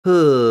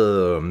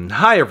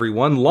Hi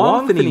everyone,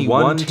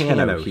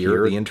 Longfinny1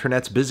 here, the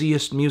internet's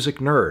busiest music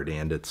nerd,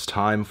 and it's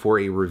time for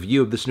a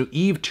review of this new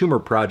Yves Tumor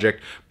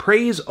project,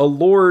 Praise a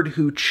Lord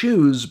Who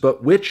Chews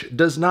But Which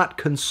Does Not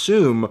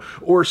Consume,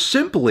 or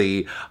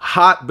simply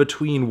Hot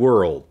Between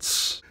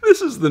Worlds.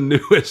 This is the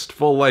newest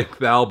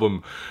full-length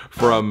album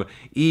from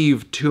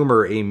Yves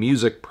Tumor, a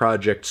music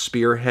project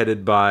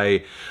spearheaded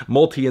by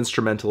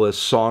multi-instrumentalist,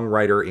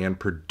 songwriter, and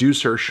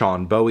producer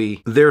Sean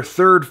Bowie. Their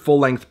third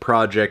full-length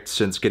project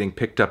since getting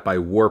picked up by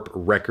Warp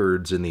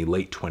Records in the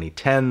late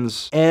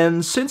 2010s.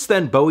 And since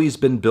then, Bowie's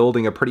been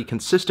building a pretty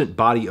consistent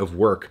body of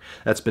work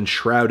that's been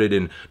shrouded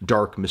in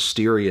dark,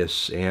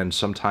 mysterious, and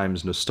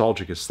sometimes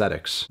nostalgic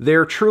aesthetics.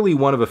 They're truly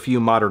one of a few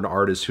modern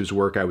artists whose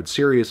work I would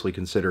seriously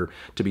consider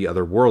to be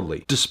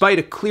otherworldly. Despite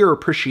a clear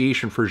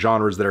appreciation for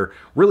genres that are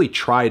really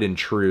tried and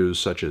true,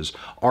 such as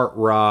art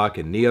rock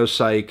and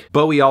neo-psych,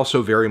 Bowie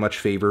also very much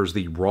favors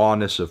the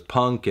rawness of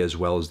punk as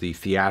well as the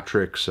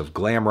theatrics of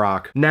glam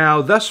rock.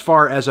 Now, thus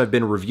far as I've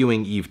been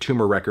reviewing Yves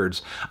Tumor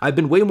records, I've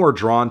been way more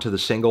drawn to the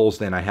singles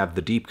than I have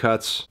the deep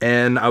cuts,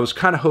 and I was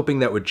kind of hoping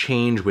that would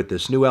change with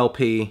this new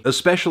LP,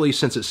 especially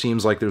since it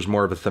seems like there's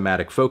more of a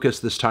thematic focus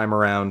this time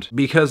around,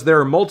 because there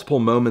are multiple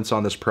moments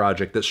on this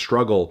project that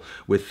struggle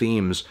with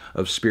themes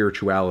of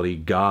spirituality,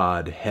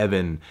 God,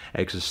 heaven,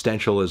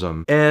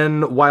 existentialism,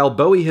 and while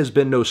Bowie has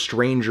been no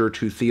stranger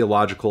to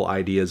theological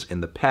ideas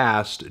in the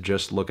past,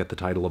 just look at the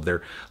title of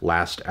their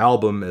last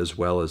album as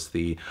well as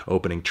the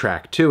opening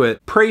track to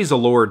it, Praise the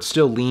Lord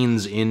still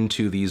leans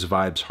into these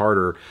vibes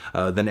harder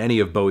than any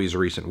of Bowie's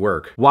recent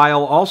work,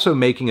 while also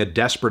making a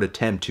desperate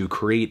attempt to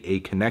create a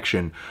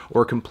connection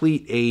or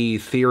complete a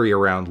theory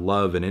around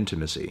love and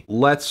intimacy.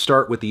 Let's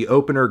start with the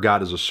opener,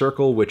 God is a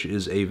Circle, which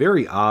is a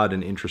very odd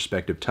and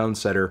introspective tone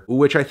setter,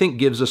 which I think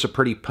gives us a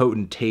pretty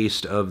potent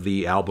taste of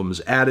the album's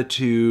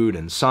attitude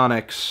and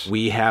sonics.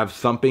 We have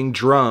thumping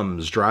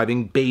drums,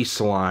 driving bass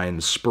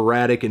lines,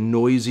 sporadic and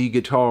noisy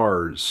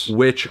guitars,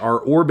 which are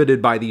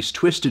orbited by these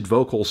twisted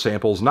vocal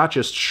samples, not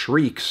just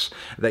shrieks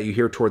that you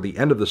hear toward the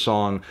end of the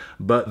song,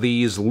 but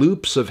these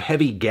loops of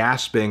heavy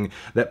gasping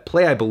that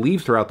play, I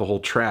believe, throughout the whole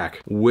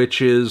track,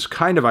 which is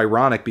kind of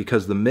ironic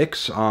because the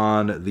mix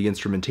on the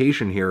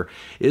instrumentation here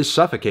is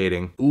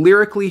suffocating.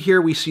 Lyrically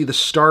here, we see the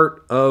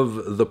start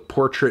of the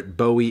portrait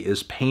Bowie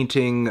is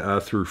painting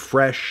through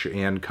fresh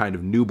and kind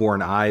of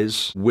newborn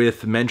eyes,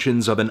 with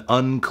mentions of an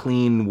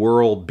unclean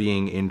world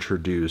being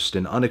introduced,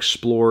 an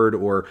unexplored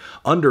or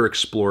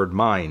underexplored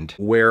mind.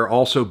 We're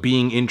also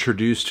being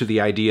introduced to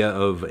the idea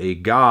of a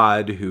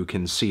God who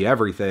can see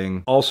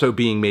everything, also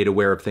being made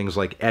aware of things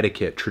like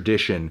etiquette,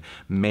 tradition,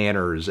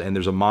 manners, and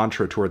there's a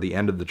mantra toward the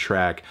end of the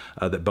track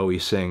that Bowie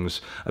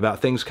sings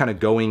about things kind of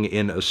going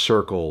in a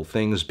circle,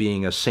 things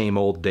being a same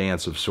old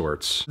dance of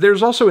sorts.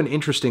 There's also an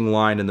interesting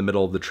line in the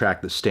middle of the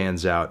track that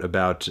stands out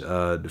about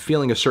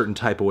feeling a certain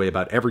type of way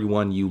about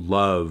everyone you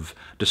love,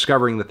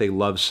 discovering that they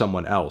love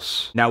someone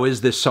else. Now,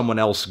 is this someone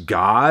else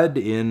God?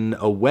 In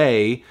a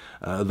way,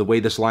 the way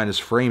this line is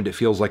framed, it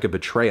feels like a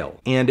betrayal.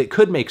 And it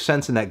could make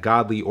sense in that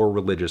godly or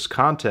religious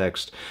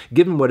context,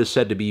 given what is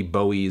said to be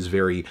Bowie's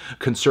very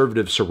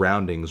conservative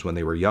surroundings when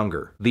they were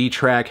younger. The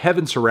track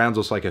Heaven Surrounds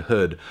Us Like a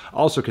Hood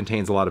also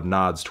contains a lot of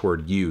nods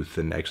toward youth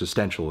and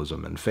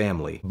existentialism and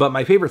family. But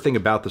my favorite thing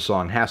about the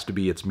song has to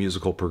be its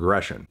musical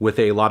progression, with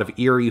a lot of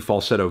eerie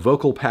falsetto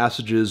vocal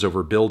passages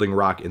over building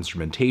rock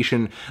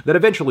instrumentation that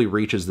eventually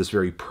reaches this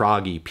very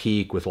proggy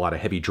peak with a lot of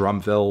heavy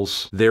drum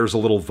fills. There's a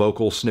little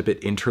vocal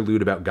snippet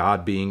interlude about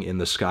God being in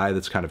the sky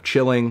that's kind of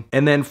chilling.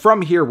 And then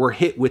from here, we're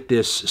hit with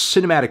this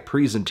cinematic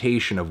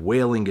presentation of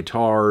wailing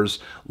guitars,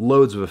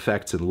 loads of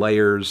effects and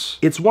layers.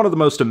 It's one of the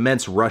most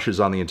immense rushes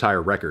on the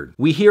entire record.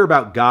 We hear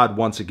about God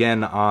once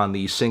again on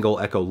the single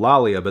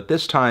Echolalia, but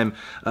this time,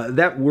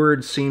 that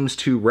word seems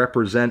to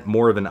represent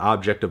more of an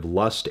object of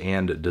lust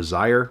and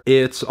desire.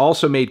 It's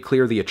also made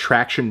clear the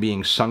attraction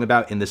being sung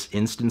about in this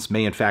instance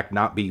may in fact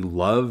not be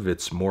love,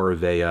 it's more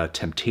of a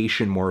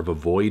temptation, more of a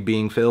void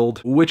being filled,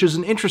 which is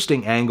an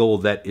interesting angle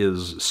that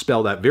is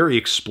spelled out very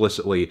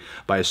explicitly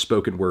by a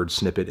spoken word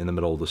snippet in the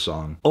middle of the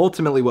song.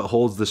 Ultimately, what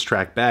holds this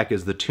track back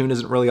is the tune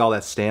isn't really all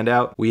that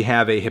standout. We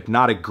have a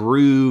hypnotic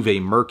groove, a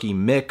murky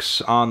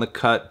mix on the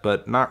cut,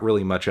 but not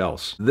really much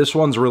else. This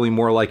one's really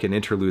more like an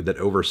interlude that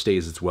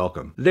overstays its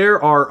welcome.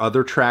 There are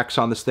other tracks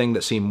on this thing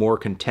that seem more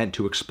content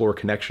to explore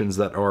connections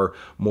that are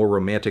more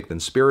romantic than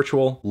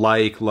spiritual,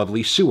 like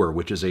Lovely Sewer,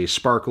 which is a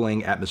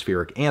sparkling,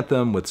 atmospheric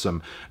anthem with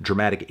some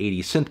dramatic 80s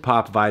synth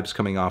pop vibes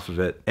coming off of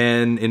it,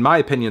 and in my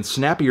opinion,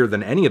 snappier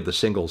than any of the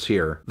singles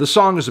here. The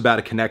song is about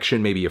a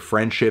connection, maybe a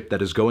friendship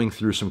that is going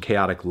through some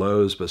chaotic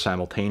lows, but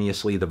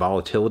simultaneously the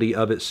volatility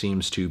of it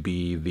seems to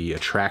be the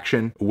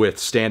attraction, with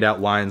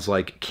standout lines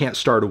like "can't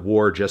start a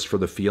war just for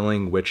the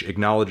feeling," which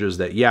acknowledges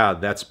that, yeah,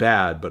 that's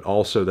bad, but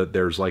also that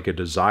there's like a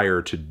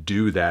desire to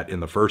do that in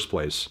the first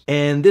place.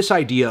 And this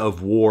idea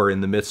of war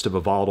in the midst of a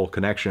volatile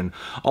connection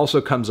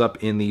also comes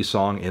up in the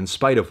song In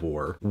Spite of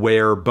War,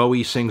 where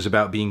Bowie sings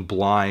about being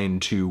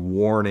blind to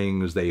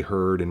warnings they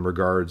heard in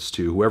regards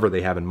to whoever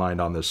they have in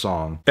mind on this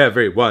song.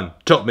 Everyone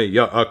told me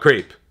you're a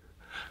creep.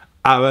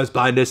 I was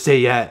blind to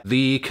see it.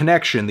 The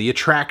connection, the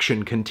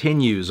attraction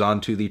continues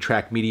onto the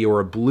track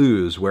Meteora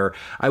Blues, where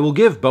I will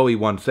give Bowie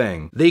one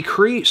thing. They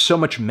create so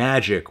much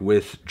magic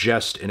with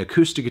just an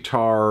acoustic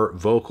guitar,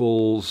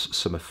 vocals,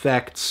 some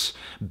effects,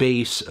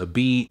 bass, a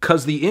beat,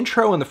 because the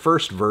intro and the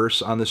first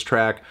verse on this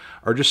track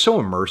are just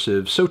so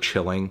immersive, so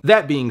chilling.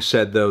 That being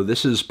said though,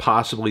 this is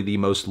possibly the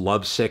most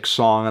lovesick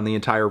song on the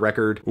entire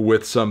record,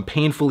 with some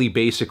painfully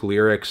basic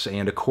lyrics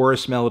and a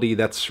chorus melody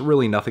that's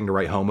really nothing to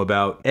write home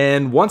about.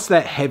 And once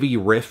that heavy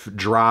riff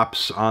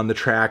drops on the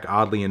track,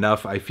 oddly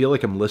enough, I feel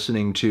like I'm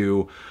listening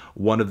to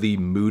one of the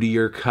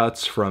moodier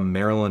cuts from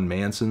Marilyn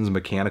Manson's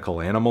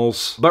Mechanical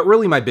Animals. But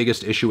really my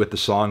biggest issue with the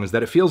song is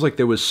that it feels like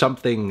there was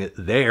something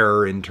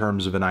there in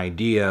terms of an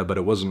idea, but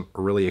it wasn't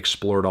really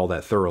explored all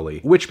that thoroughly,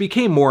 which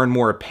became more and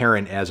more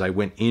apparent as I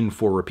went in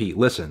for repeat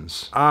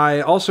listens.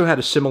 I also had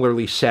a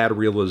similarly sad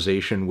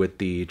realization with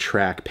the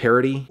track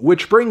Parody,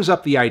 which brings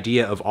up the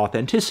idea of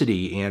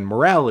authenticity and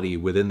morality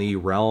within the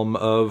realm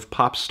of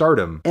pop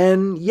stardom.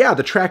 And yeah,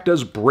 the track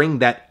does bring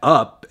that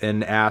up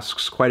and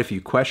asks quite a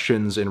few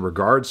questions in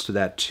regards to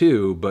that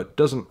too, but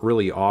doesn't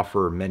really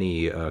offer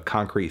many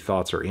concrete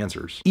thoughts or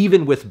answers,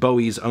 even with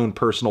Bowie's own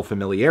personal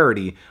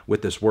familiarity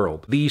with this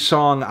world. The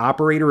song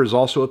Operator is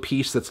also a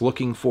piece that's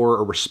looking for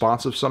a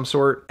response of some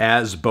sort,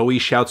 as Bowie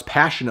shouts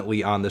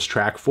passionately on this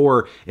track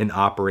for an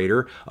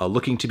operator,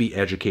 looking to be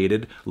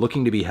educated,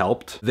 looking to be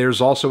helped.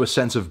 There's also a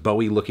sense of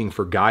Bowie looking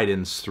for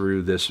guidance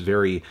through this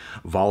very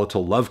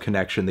volatile love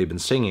connection they've been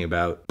singing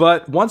about.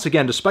 But once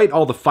again, despite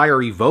all the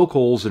fiery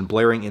vocals and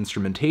blaring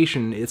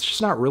instrumentation, it's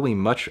just not really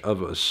much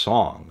of a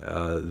song.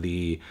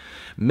 The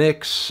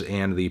mix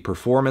and the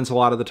performance a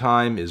lot of the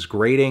time is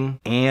grating,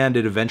 and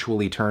it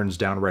eventually turns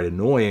downright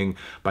annoying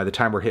by the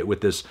time we're hit with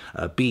this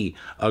be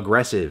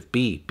aggressive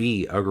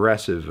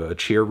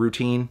cheer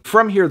routine.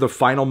 From here, the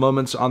final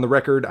moments on the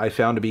record I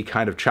found to be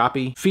kind of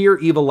choppy. Fear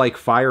Evil Like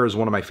Fire is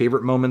one of my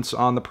favorite moments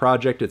on the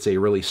project. It's a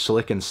really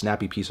slick and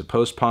snappy piece of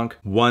post-punk,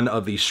 one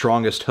of the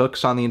strongest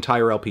hooks on the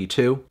entire LP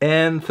too.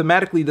 And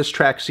thematically, this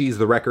track sees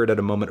the record at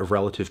a moment of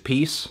relative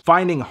peace,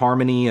 finding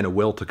harmony and a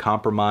will to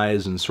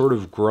compromise, and sort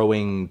of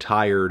growing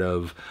tired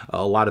of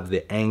a lot of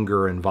the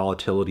anger and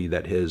volatility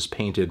that has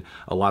painted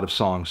a lot of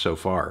songs so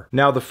far.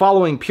 Now, the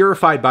following,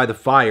 Purified by the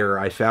Fire,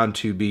 I found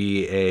to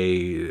be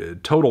a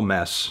total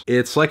mess.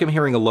 It's like I'm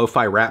hearing a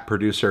lo-fi rap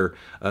producer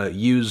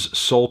use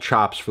soul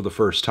chops for the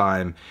first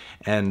time,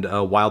 and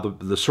while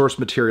the source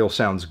material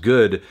sounds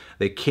good,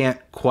 they can't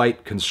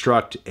quite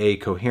construct a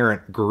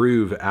coherent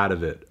groove out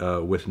of it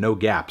with no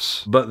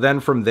gaps. But then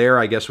from there,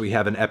 I guess we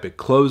have an epic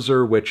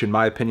closer, which in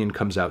my opinion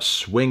comes out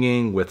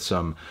swinging with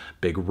some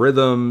big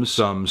rhythms,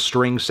 some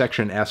string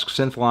section-esque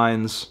synth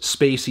lines,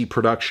 spacey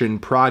production,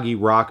 proggy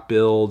rock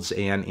builds,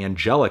 and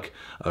angelic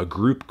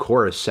group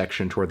chorus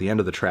section toward the end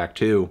of the track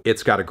too.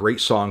 It's got a great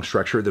song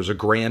structure. There's a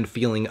grand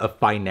feeling of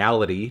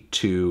finality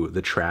to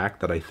the track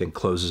that I think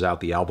closes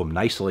out the album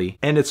nicely.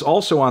 And it's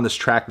also on this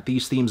track that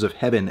these themes of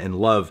heaven and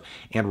love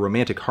and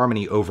romantic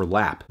harmony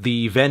overlap.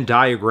 The Venn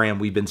diagram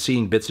we've been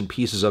seeing bits and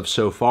pieces of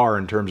so far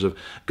in terms of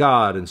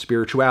God and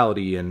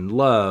spirituality and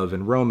love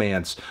and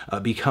romance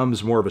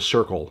becomes more of a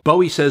circle.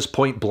 Bowie says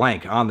point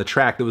blank on the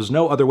track there was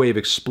no other way of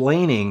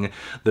explaining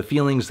the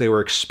feelings they were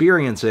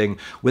experiencing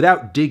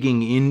without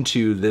digging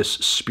into this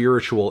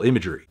spiritual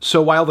imagery.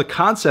 So while the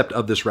concept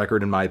of this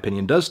record, in my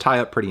opinion, does tie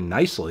up pretty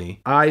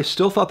nicely, I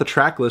still thought the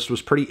track list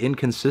was pretty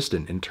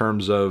inconsistent in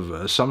terms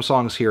of some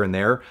songs here and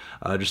there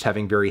just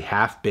having very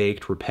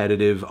half-baked,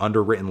 repetitive,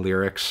 underwritten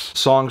lyrics,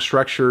 song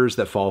structures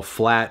that fall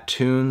flat,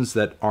 tunes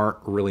that aren't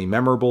really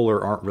memorable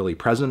or aren't really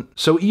present.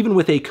 So even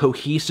with a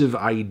cohesive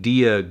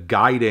idea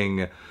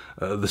guiding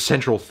the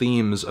central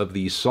themes of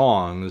these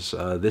songs,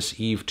 this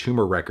Yves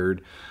Tumor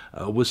record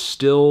was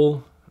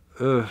still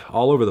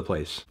all over the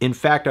place. In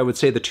fact, I would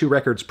say the two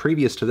records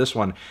previous to this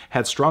one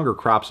had stronger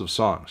crops of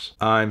songs.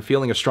 I'm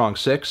feeling a strong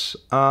 6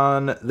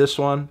 on this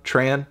one.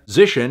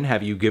 Transition,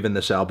 have you given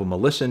this album a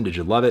listen? Did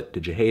you love it?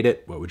 Did you hate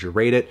it? What would you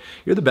rate it?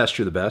 You're the best,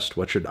 you're the best.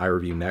 What should I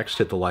review next?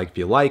 Hit the like if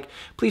you like.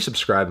 Please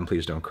subscribe and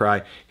please don't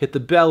cry. Hit the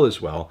bell as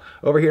well.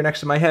 Over here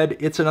next to my head,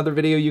 it's another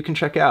video you can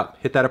check out.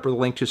 Hit that upper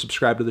link to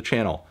subscribe to the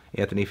channel.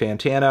 Anthony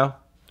Fantano,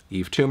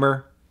 Yves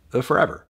Tumor, forever.